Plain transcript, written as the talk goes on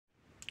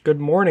Good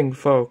morning,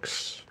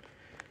 folks.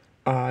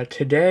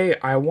 Today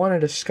I want to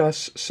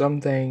discuss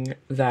something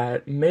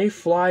that may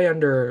fly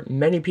under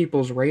many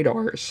people's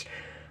radars.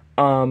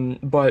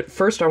 But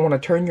first I want to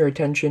turn your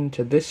attention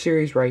to this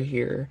series right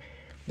here.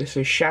 This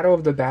is Shadow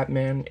of the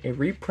Batman. It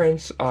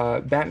reprints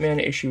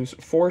Batman issues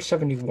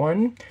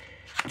 471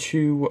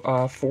 to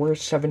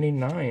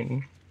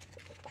 479.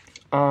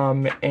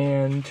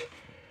 And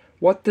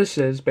what this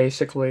is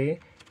basically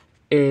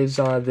is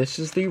this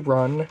is the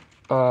run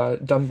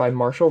done by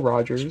Marshall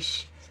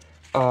Rogers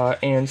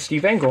and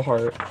Steve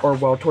Englehart, or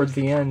well, towards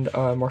the end,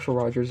 Marshall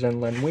Rogers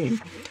and Len Wein.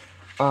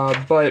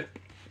 But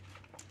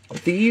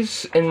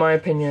these, in my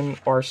opinion,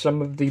 are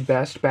some of the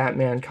best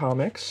Batman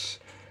comics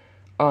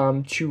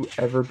to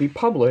ever be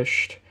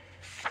published.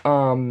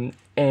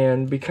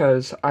 And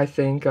because I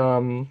think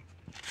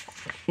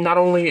not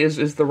only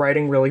is the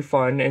writing really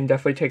fun and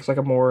definitely takes like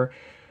a more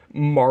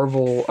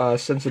Marvel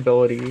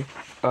sensibility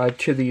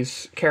to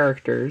these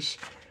characters,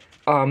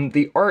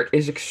 the art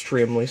is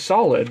extremely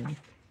solid.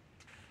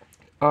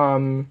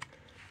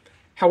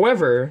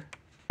 However,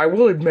 I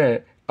will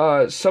admit,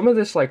 some of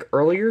this like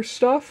earlier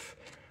stuff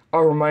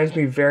reminds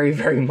me very,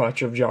 very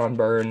much of John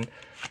Byrne.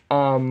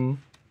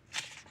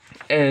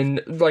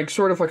 And like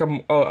sort of like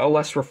a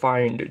less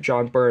refined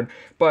John Byrne.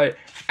 But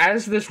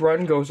as this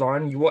run goes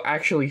on, you will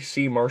actually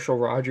see Marshall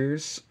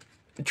Rogers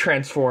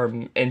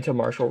transform into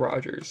Marshall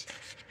Rogers.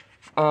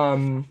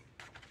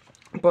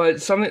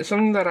 But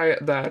something that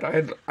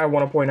I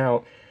want to point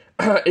out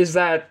is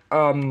that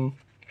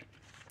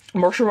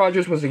Marshall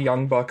Rogers was a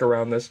young buck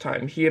around this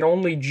time. He had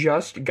only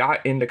just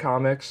got into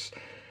comics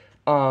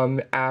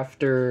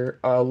after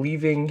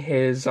leaving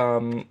his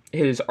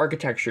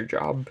architecture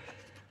job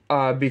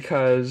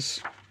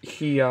because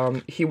he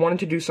wanted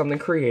to do something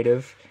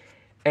creative,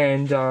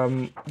 and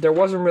there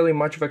wasn't really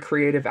much of a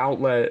creative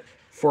outlet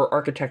for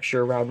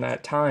architecture around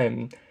that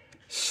time.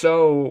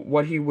 So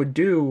what he would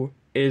do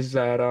is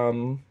that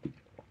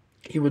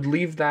he would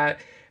leave that,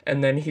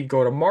 and then he'd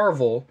go to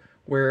Marvel,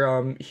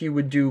 where he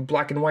would do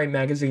black and white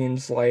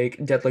magazines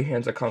like Deadly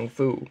Hands of Kung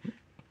Fu.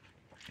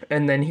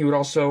 And then he would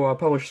also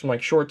publish some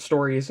like short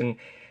stories in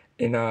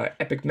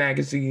Epic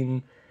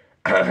Magazine,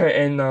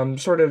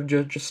 and sort of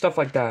just stuff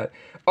like that.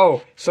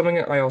 Oh, something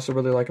I also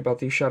really like about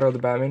the Shadow of the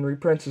Batman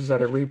reprints is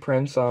that it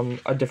reprints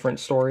a different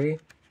story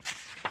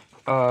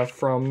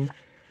from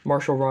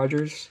Marshall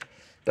Rogers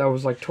that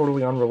was like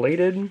totally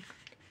unrelated.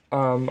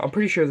 I'm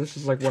pretty sure this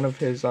is like one of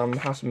his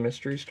House of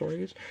Mystery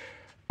stories.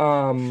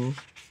 But,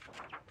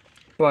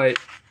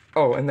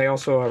 oh, and they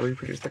also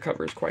reproduce the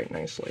covers quite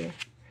nicely.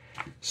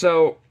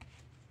 So,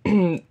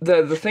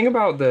 the thing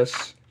about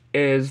this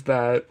is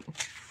that,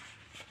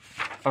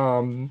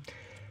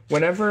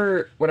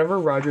 whenever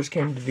Rogers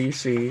came to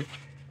DC,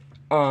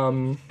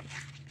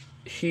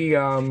 he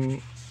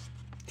and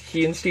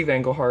Steve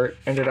Englehart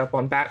ended up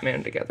on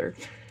Batman together.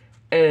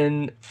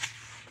 And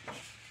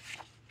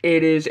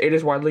it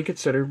is widely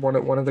considered one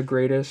of the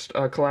greatest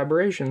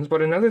collaborations.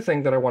 But another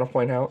thing that I want to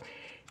point out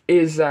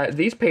is that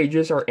these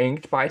pages are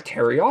inked by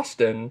Terry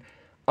Austin,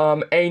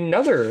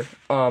 another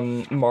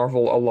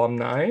Marvel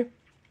alumni,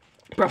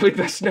 probably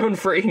best known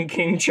for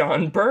inking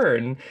John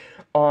Byrne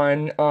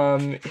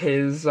on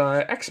his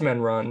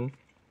X-Men run.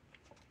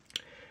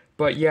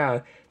 But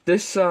yeah,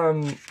 this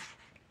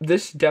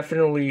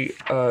definitely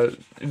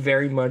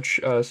very much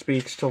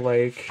speaks to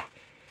like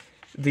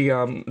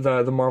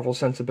the Marvel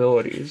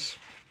sensibilities,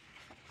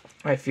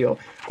 I feel.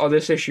 Oh,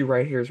 this issue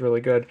right here is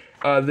really good.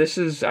 This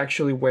is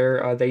actually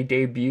where they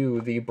debut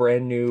the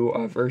brand new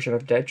version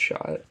of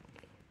Deadshot.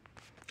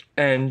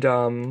 And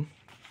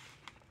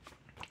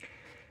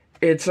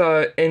it's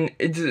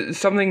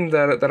something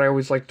that I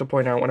always like to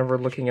point out whenever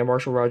looking at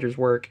Marshall Rogers'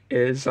 work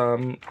is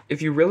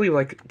if you really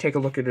like take a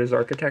look at his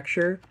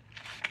architecture,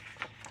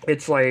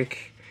 it's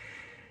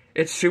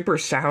super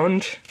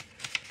sound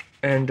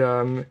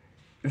and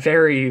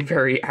very,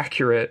 very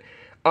accurate.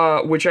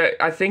 Which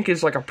I think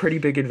is like a pretty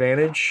big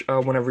advantage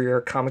whenever you're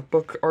a comic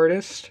book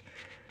artist.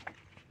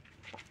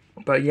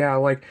 But yeah,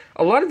 like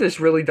a lot of this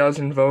really does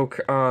invoke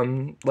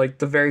like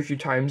the very few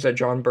times that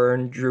John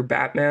Byrne drew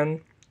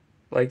Batman.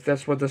 Like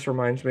that's what this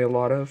reminds me a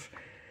lot of.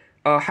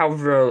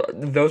 However,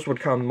 those would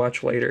come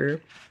much later.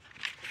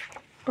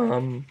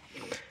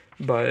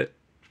 But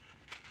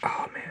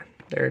oh man,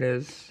 there it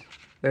is.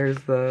 There's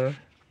the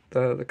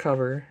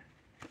cover,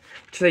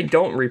 which they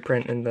don't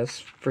reprint in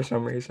this for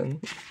some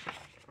reason.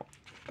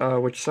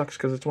 Which sucks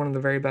because it's one of the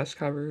very best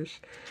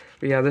covers.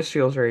 But yeah, this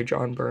feels very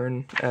John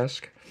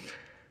Byrne-esque.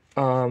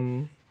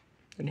 And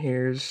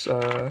here's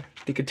the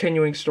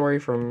continuing story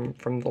from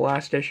the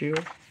last issue.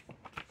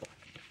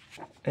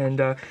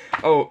 And,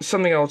 oh,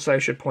 something else I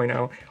should point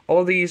out.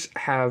 All these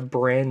have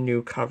brand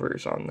new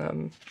covers on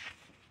them.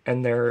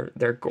 And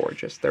they're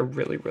gorgeous. They're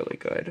really, really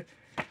good.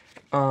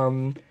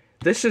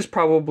 This is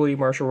probably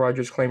Marshall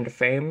Rogers' claim to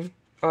fame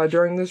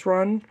during this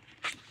run.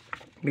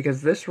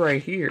 Because this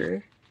right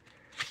here...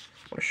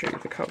 I'll show you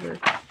the cover.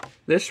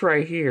 This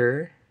right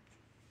here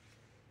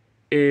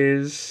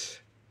is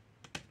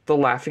the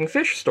Laughing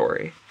Fish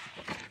story.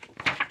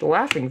 The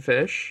Laughing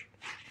Fish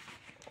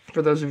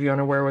for those of you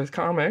unaware with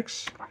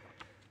comics,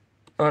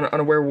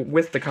 unaware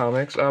with the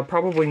comics,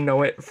 probably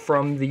know it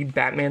from the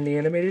Batman the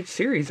Animated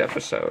Series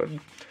episode.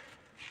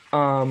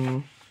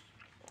 And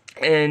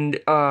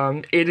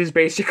it is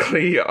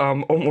basically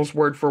almost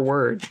word for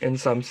word in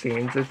some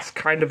scenes. It's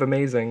kind of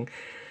amazing.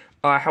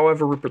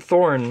 However, Rupert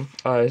Thorne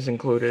is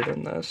included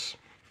in this.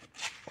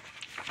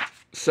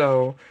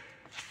 So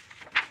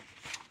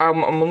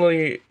I'm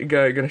only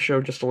gonna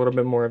show just a little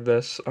bit more of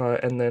this,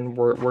 and then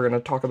we're gonna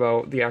talk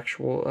about the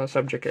actual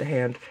subject at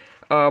hand.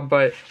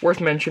 But worth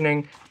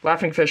mentioning,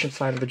 Laughing Fish and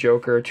Sign of the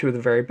Joker are two of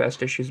the very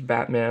best issues of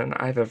Batman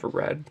I've ever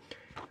read.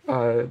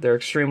 They're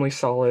extremely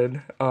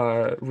solid,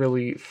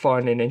 really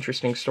fun and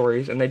interesting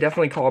stories, and they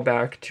definitely call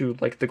back to,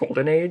 like, the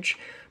Golden Age,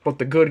 but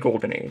the good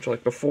Golden Age,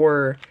 like,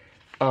 before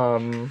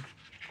it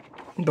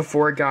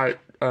got,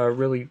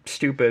 really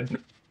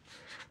stupid,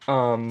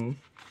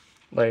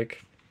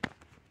 like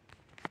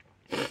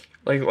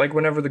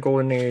whenever the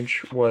Golden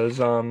Age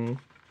was,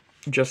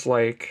 just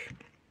like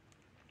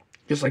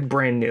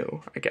brand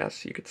new, I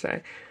guess you could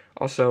say.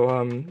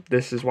 Also,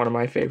 this is one of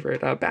my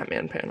favorite,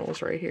 Batman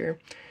panels right here.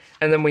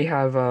 And then we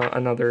have,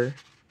 another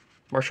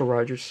Marshall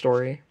Rogers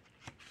story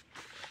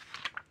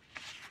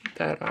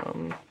that,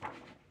 I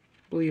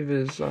believe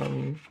is,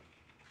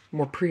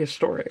 more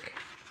prehistoric,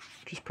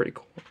 which is pretty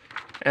cool.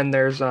 And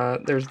there's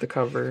the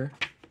cover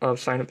of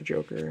Sign of the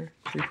Joker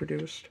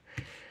reproduced.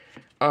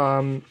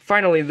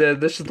 Finally,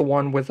 this is the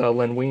one with,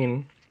 Len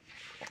Wein.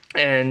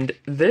 And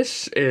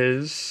this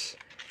is,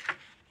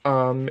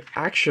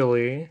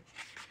 actually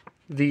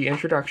the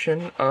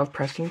introduction of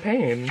Preston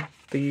Payne,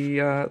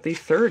 the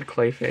third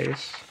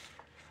Clayface.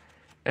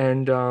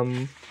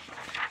 And,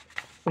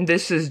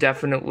 this is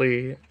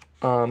definitely,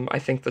 I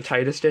think, the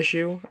tightest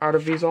issue out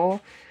of these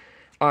all.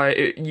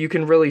 You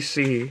can really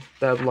see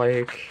that,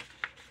 like,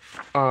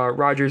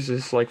 Rogers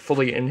is, like,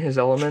 fully in his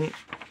element,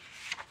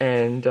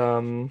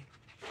 and,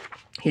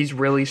 he's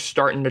really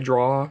starting to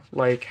draw,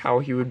 like, how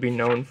he would be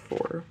known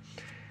for.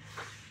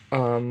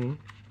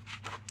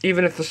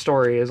 Even if the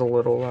story is a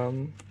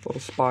little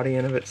spotty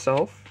in of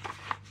itself.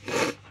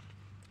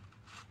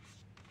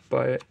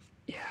 But,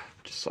 yeah,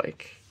 just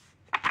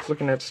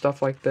looking at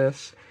stuff like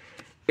this,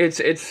 it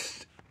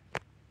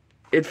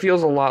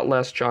feels a lot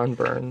less John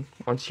Byrne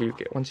once you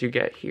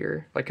get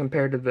here, like,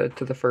 compared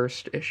to the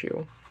first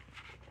issue.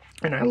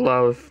 And I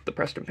love the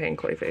Preston Payne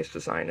Clayface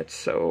design. It's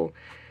so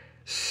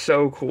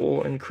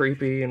cool and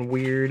creepy and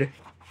weird,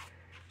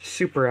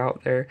 super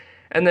out there.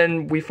 And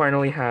then we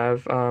finally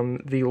have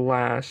the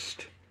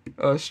last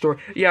story.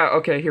 Yeah,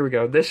 okay, here we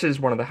go. This is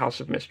one of the House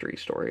of Mystery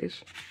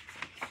stories.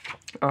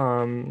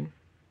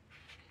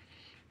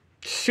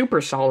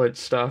 Super solid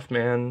stuff,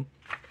 man.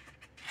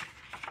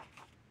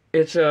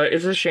 It's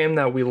a shame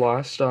that we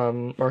lost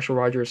Marshall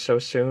Rogers so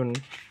soon.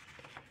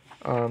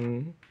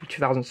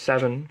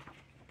 2007.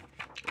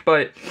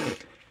 But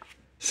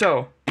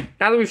so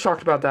now that we've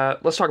talked about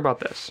that, let's talk about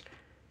this.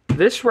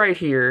 This right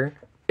here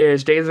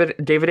is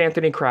David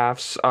Anthony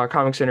Kraft's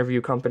comics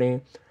interview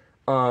company.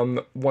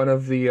 One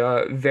of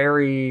the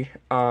very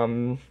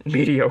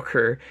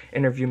mediocre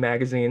interview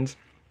magazines.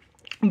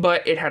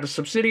 But it had a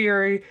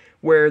subsidiary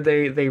where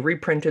they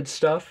reprinted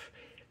stuff,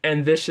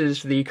 and this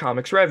is the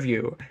Comics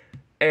Review,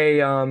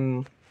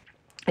 a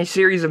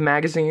series of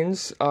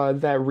magazines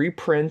that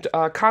reprint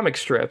comic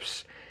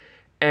strips.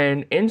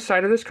 And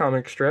inside of this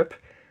comic strip,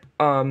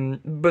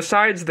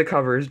 besides the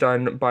covers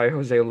done by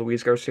Jose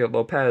Luis Garcia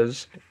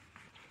Lopez,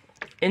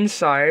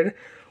 inside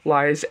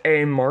lies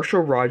a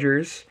Marshall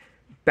Rogers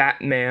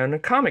Batman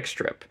comic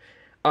strip.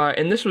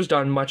 And this was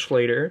done much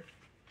later.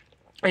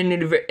 And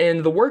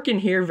the work in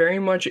here very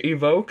much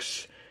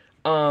evokes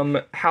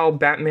how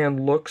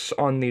Batman looks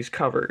on these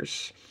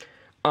covers.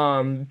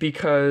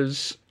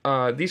 Because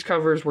these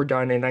covers were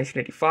done in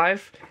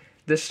 1985.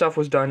 This stuff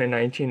was done in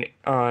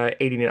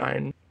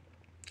 1989.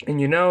 And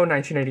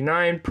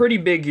 1989, pretty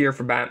big year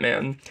for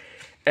Batman.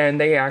 And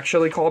they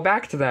actually call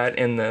back to that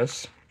in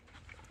this,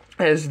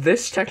 as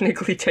this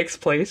technically takes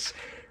place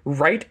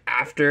right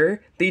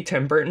after the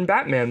Tim Burton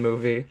Batman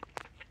movie,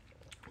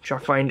 which I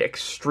find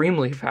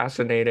extremely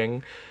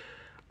fascinating.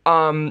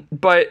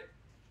 But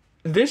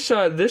this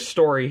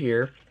story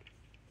here,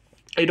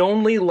 it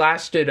only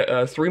lasted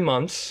 3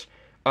 months,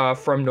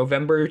 from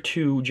November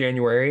to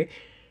January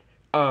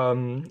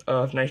of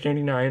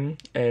 1989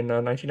 and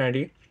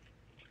 1990.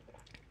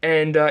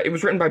 And it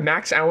was written by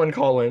Max Allan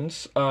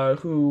Collins,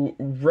 who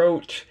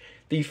wrote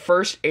the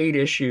first 8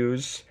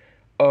 issues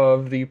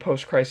of the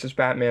post-crisis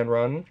Batman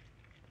run.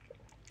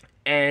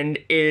 And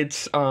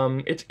it's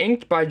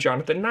inked by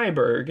Jonathan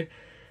Nyberg.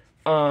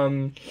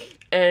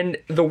 And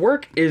the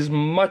work is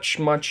much,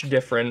 much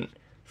different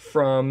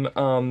from,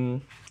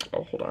 oh,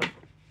 hold on.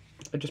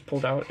 I just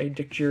pulled out a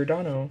Dick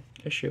Giordano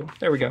issue.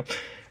 There we go.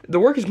 The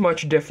work is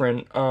much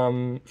different,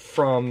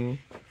 from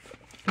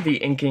the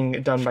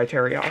inking done by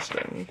Terry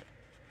Austin.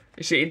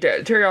 You see,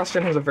 Terry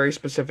Austin has a very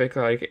specific,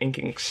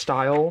 inking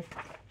style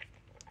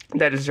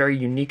that is very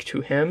unique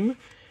to him.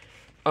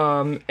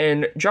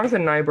 And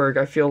Jonathan Nyberg,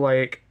 I feel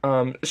like,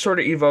 sort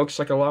of evokes,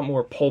 a lot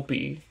more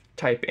pulpy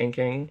type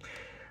inking.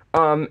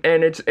 And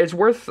it's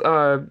worth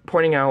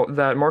pointing out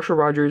that Marshall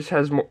Rogers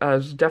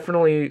has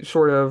definitely he's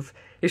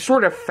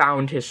sort of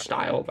found his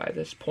style by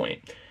this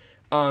point.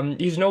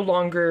 He's no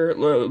longer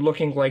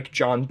looking like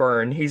John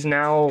Byrne. He's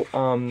now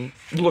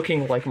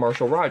looking like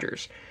Marshall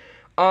Rogers.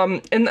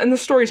 And the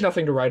story's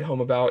nothing to write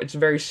home about. It's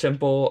very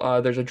simple.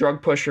 There's a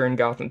drug pusher in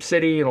Gotham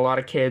City, and a lot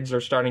of kids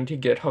are starting to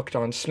get hooked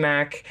on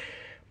smack.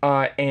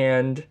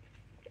 And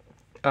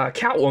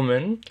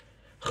Catwoman,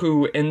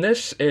 who in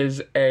this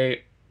is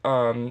a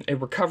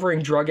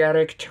recovering drug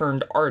addict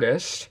turned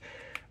artist,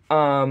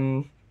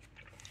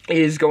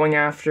 is going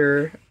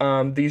after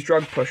these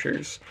drug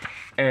pushers.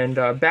 And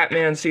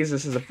Batman sees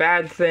this as a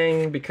bad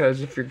thing,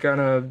 because if you're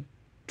gonna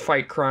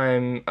fight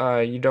crime,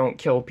 you don't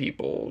kill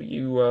people.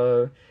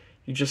 You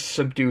just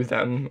subdue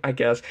them, I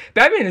guess.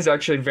 Batman is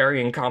actually very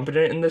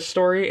incompetent in this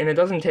story, and it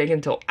doesn't take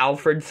until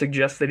Alfred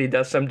suggests that he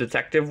does some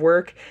detective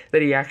work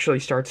that he actually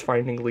starts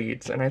finding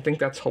leads, and I think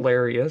that's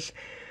hilarious.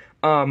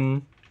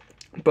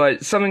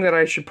 But something that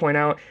I should point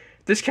out,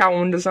 this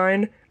Catwoman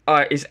design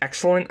is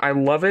excellent. I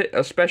love it,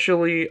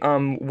 especially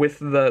with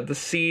the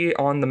C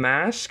on the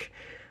mask.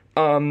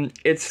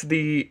 It's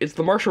the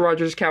Marshall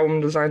Rogers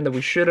Catwoman design that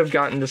we should have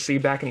gotten to see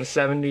back in the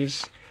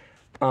 70s.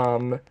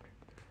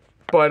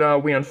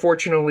 But we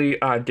unfortunately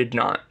did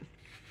not.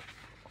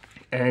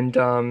 And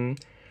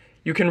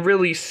you can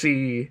really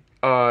see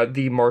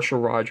the Marshall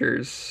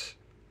Rogers,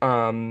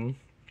 the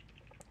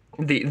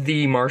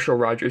Marshall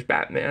Rogers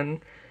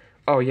Batman.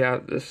 Oh yeah,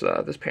 this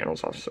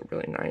panel's also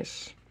really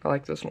nice. I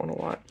like this one a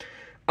lot.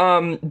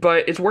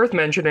 But it's worth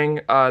mentioning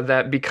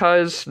that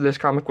because this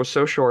comic was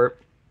so short,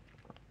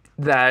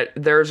 that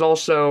there's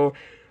also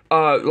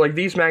like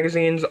these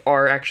magazines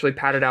are actually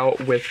padded out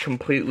with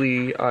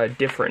completely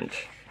different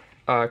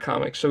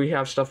comics. So we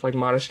have stuff like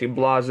Modesty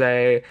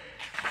Blase.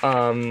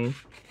 On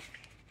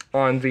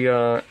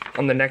the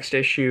next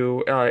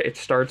issue, it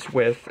starts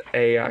with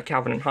a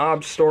Calvin and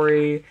Hobbes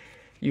story.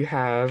 You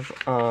have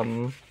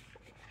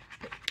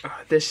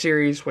this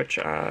series, which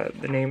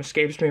the name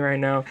escapes me right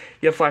now.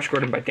 You have Flash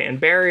Gordon by Dan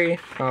Barry,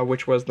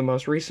 which was the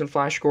most recent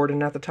Flash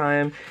Gordon at the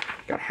time. You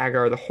got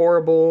Hagar the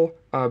Horrible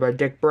by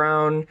Dick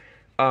Brown,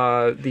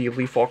 the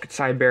Lee Falk and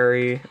Cy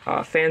Barry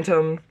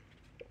Phantom,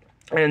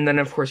 and then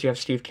of course you have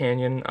Steve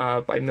Canyon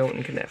by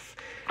Milton Caniff.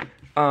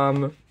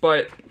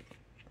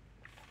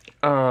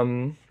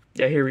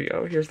 Yeah, here we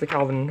go. Here's the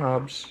Calvin and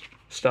Hobbes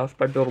stuff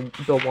by Bill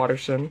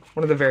Watterson,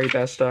 one of the very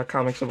best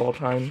comics of all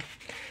time.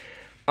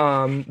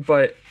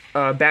 But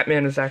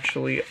Batman is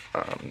actually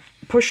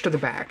pushed to the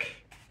back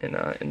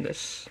in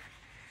this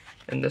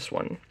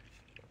one.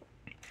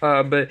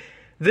 But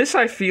this,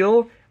 I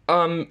feel,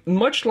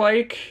 much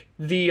like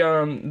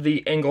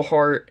the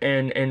Englehart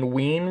and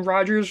Ween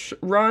Rogers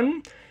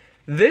run,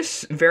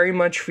 this very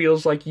much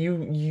feels like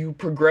you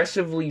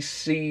progressively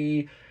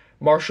see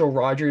Marshall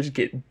Rogers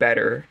get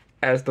better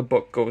as the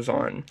book goes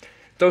on.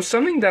 Though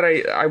something that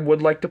I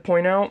would like to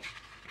point out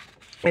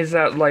is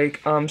that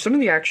like some of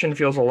the action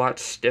feels a lot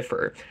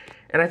stiffer.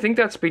 And I think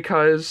that's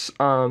because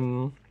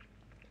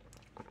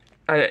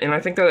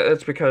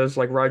that's because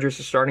like Rogers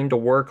is starting to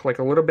work like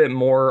a little bit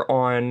more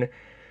on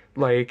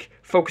like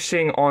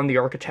focusing on the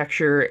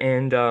architecture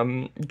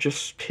and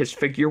just his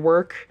figure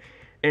work,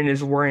 and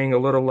is worrying a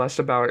little less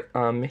about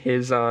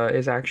his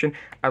action.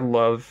 I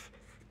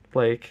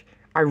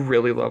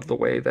really love the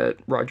way that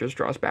Rogers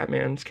draws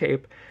Batman's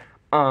cape.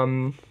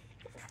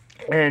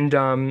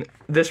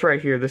 This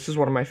right here, this is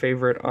one of my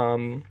favorite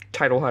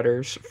title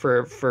headers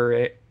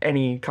for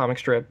any comic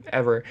strip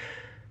ever.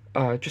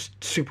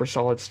 Just super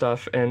solid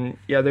stuff. And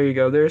yeah, there you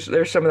go.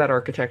 There's some of that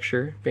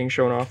architecture being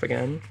shown off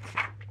again.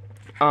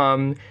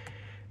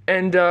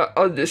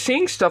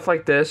 Seeing stuff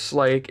like this,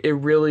 like, it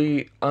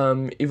really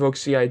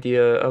evokes the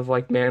idea of,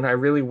 like, man, I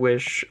really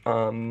wish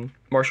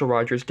Marshall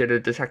Rogers did a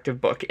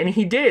detective book. And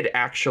he did,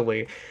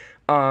 actually.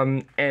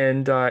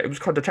 It was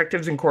called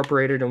Detectives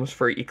Incorporated and was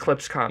for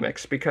Eclipse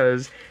Comics,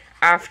 because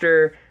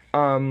after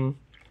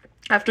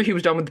he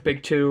was done with the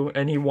big two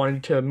and he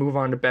wanted to move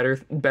on to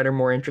better,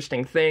 more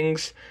interesting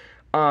things,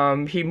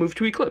 he moved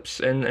to Eclipse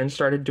and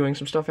started doing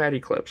some stuff at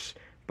Eclipse.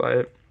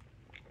 But,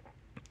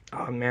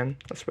 oh man,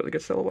 that's a really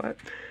good silhouette.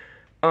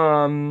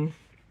 Something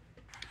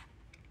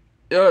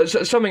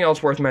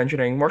else worth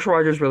mentioning, Marshall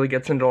Rogers really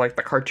gets into like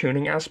the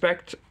cartooning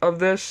aspect of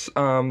this,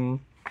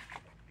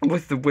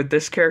 with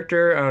this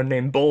character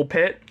named Bull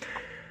Pitt.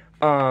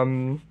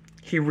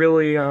 He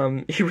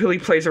really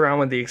plays around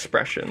with the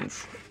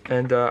expressions,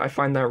 and I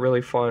find that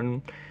really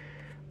fun.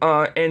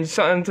 And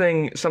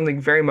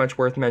something very much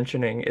worth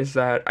mentioning is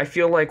that I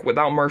feel like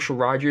without Marshall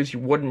Rogers, you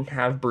wouldn't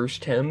have Bruce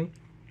Timm,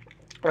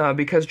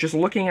 because just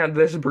looking at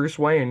this Bruce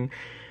Wayne,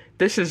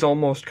 this is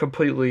almost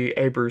completely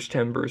a Bruce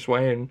Timm Bruce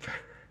Wayne.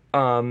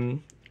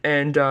 Even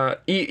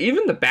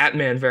the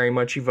Batman very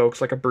much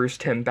evokes like a Bruce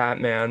Timm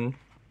Batman.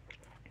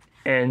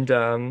 And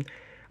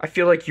I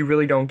feel like you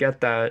really don't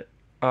get that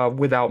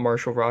without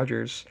Marshall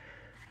Rogers.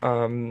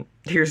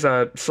 Here's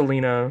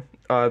Selena,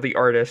 the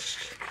artist,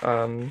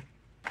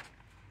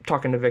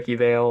 talking to Vicky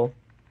Vale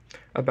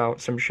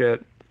about some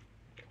shit.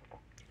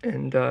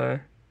 And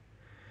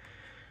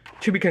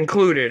To be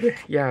concluded,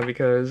 yeah,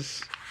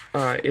 because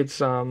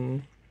it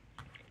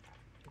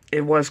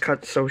was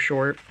cut so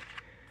short.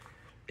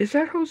 Is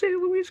that Jose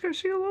Luis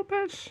Garcia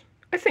Lopez?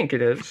 I think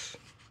it is.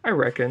 I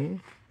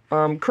reckon.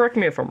 Correct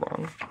me if I'm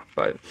wrong,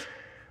 but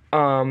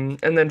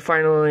and then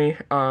finally,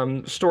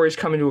 story's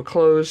coming to a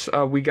close.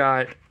 We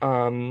got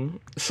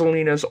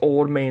Selina's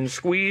old main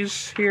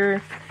squeeze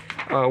here,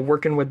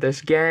 working with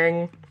this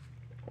gang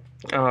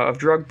of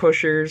drug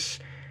pushers,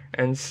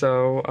 and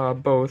so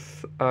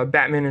both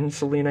Batman and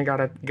Selina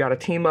gotta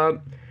team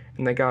up,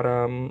 and they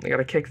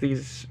gotta kick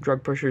these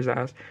drug pushers'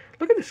 ass.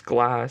 Look at this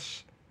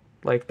glass,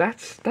 like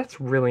that's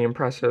really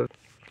impressive.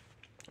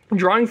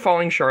 Drawing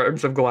falling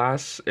shards of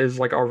glass is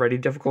like already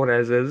difficult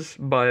as is,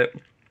 but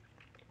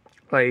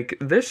like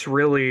this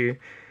really,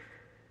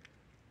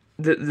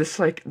 this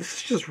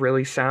is just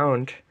really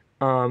sound.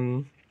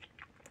 I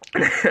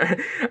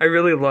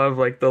really love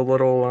like the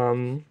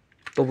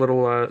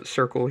little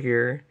circle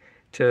here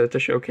to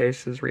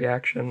showcase his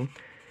reaction.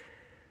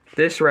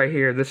 This right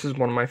here, this is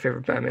one of my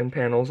favorite Batman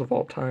panels of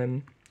all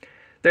time.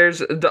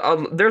 There's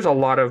a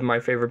lot of my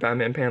favorite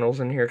Batman panels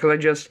in here,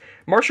 because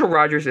Marshall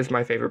Rogers is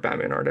my favorite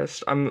Batman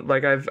artist.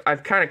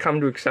 I've kind of come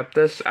to accept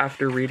this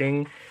after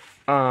reading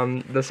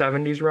the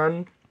 70s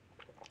run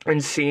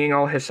and seeing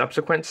all his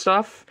subsequent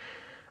stuff,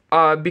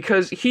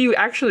 because he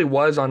actually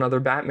was on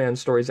other Batman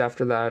stories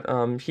after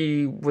that.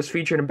 He was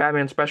featured in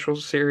Batman Special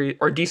Series,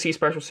 or DC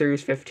Special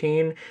Series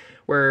 15,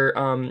 where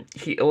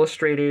he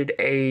illustrated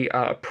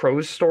a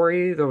prose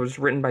story that was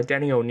written by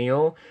Denny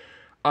O'Neil.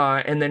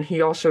 And then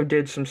he also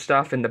did some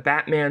stuff in the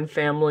Batman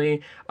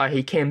family.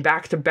 He came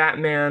back to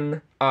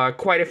Batman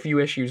quite a few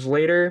issues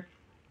later.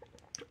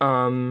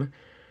 On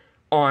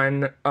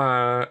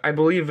I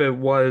believe it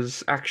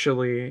was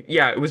actually,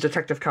 yeah, it was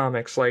Detective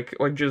Comics. Like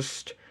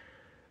just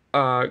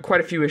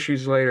quite a few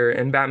issues later,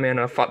 and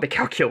Batman fought the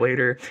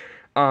Calculator.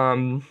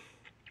 And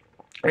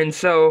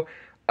so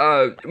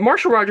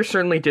Marshall Rogers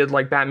certainly did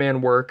like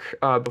Batman work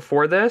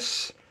before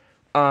this,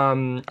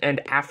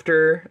 and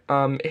after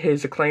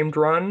his acclaimed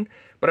run.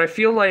 But I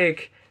feel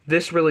like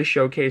this really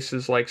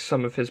showcases like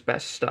some of his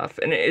best stuff,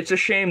 and it's a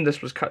shame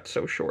this was cut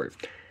so short.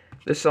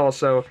 This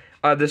also,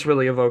 this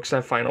really evokes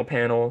that final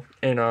panel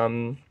in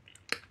the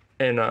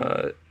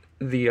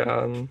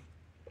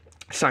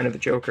Sign of the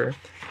Joker.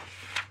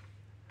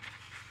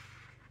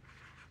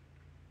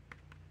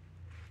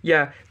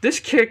 Yeah, this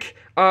kick,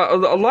 a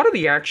lot of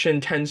the action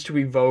tends to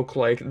evoke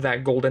like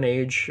that Golden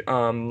Age,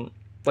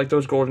 like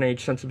those Golden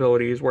Age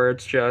sensibilities where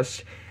it's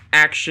just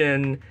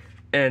action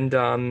and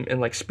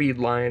like speed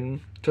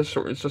line to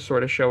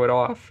sort of show it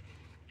off.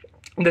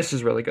 This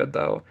is really good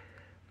though.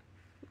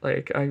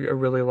 Like I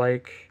really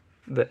like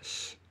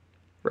this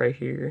right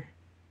here.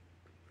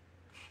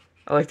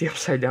 I like the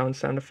upside down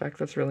sound effect.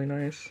 That's really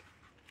nice.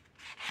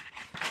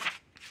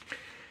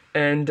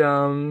 And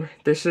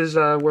this is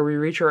where we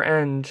reach our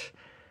end.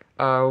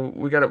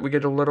 We get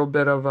a little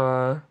bit of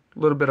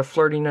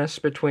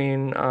flirtiness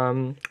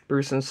between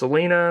Bruce and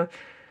Selina.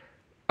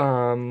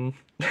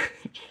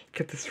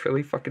 Get this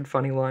really fucking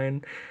funny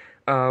line,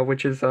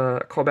 which is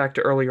a callback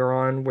to earlier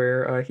on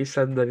where he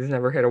said that he's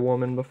never hit a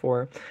woman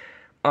before.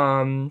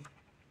 And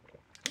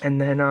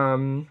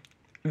then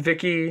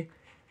Vicky's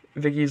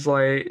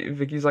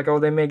like, oh,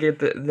 they may got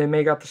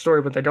the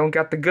story, but they don't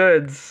got the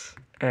goods,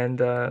 and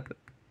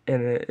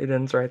it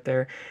ends right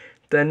there.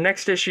 The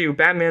next issue,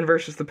 Batman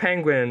vs. the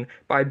Penguin,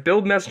 by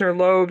Bill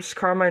Messner-Loebs,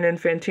 Carmine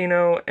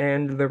Infantino,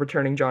 and the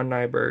returning John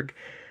Nyberg.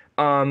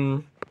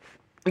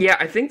 Yeah,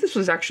 I think this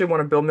was actually one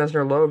of Bill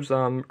Messner-Loeb's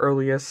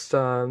earliest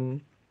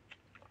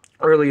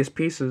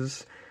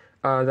pieces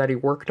that he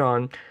worked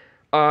on.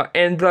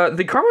 And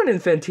the Carmine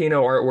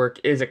Infantino artwork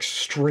is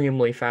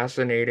extremely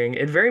fascinating.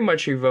 It very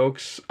much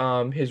evokes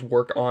his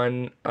work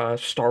on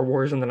Star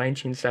Wars in the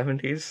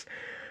 1970s.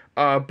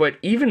 But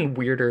even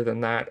weirder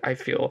than that, I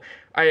feel.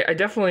 I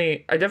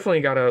definitely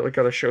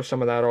gotta show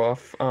some of that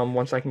off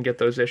once I can get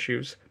those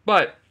issues.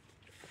 But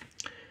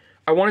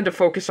I wanted to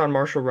focus on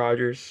Marshall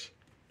Rogers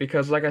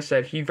because, like I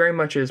said, he very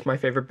much is my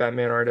favorite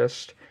Batman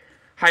artist.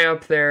 High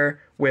up there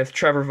with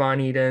Trevor Von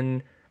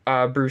Eeden,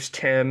 Bruce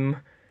Timm,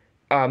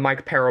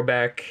 Mike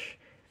Parobeck,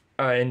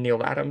 and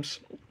Neil Adams.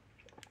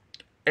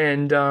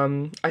 And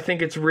I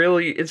think it's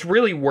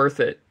really worth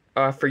it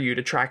for you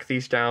to track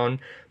these down.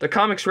 The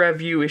Comics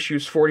Review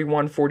issues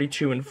 41,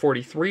 42, and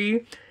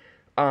 43.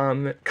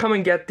 Come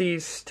and get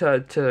these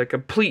to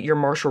complete your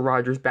Marshall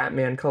Rogers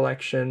Batman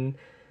collection,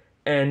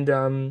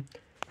 and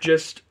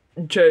just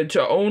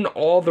to own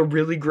all the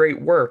really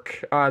great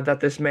work that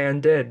this man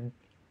did.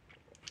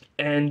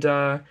 And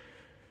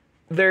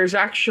there's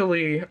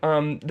actually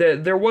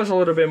there was a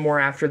little bit more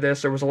after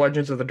this. There was a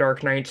Legends of the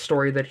Dark Knight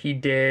story that he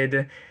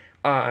did,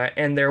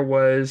 and there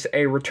was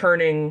a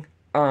returning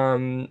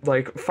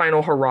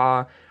final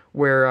hurrah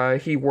where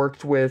he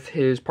worked with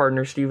his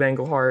partner Steve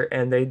Englehart,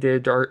 and they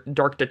did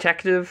Dark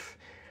Detective,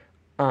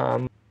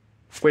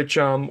 which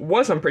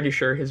was, I'm pretty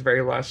sure, his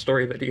very last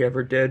story that he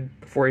ever did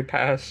before he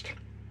passed.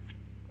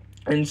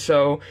 And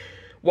so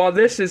while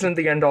this isn't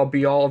the end-all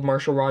be-all of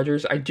Marshall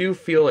Rogers, I do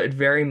feel it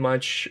very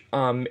much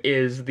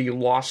is the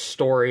lost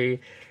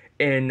story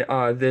in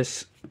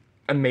this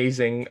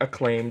amazing,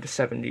 acclaimed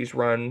 70s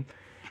run.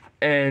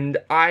 And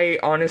I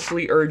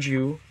honestly urge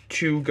you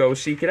to go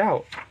seek it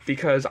out,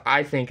 because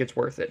I think it's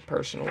worth it,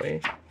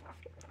 personally.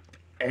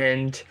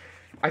 And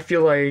I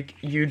feel like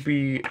you'd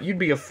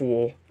be a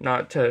fool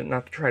not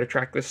to try to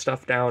track this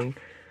stuff down.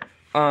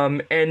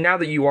 And now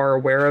that you are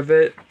aware of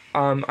it,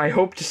 I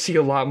hope to see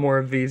a lot more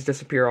of these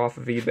disappear off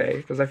of eBay,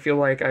 because I feel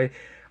like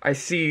I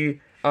see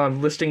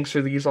listings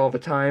for these all the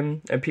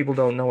time, and people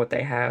don't know what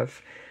they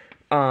have.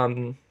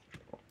 I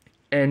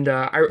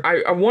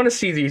want to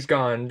see these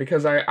gone,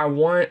 because I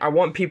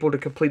want people to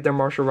complete their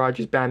Marshall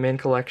Rogers Batman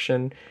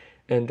collection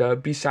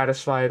and be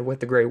satisfied with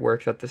the great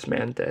work that this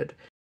man did.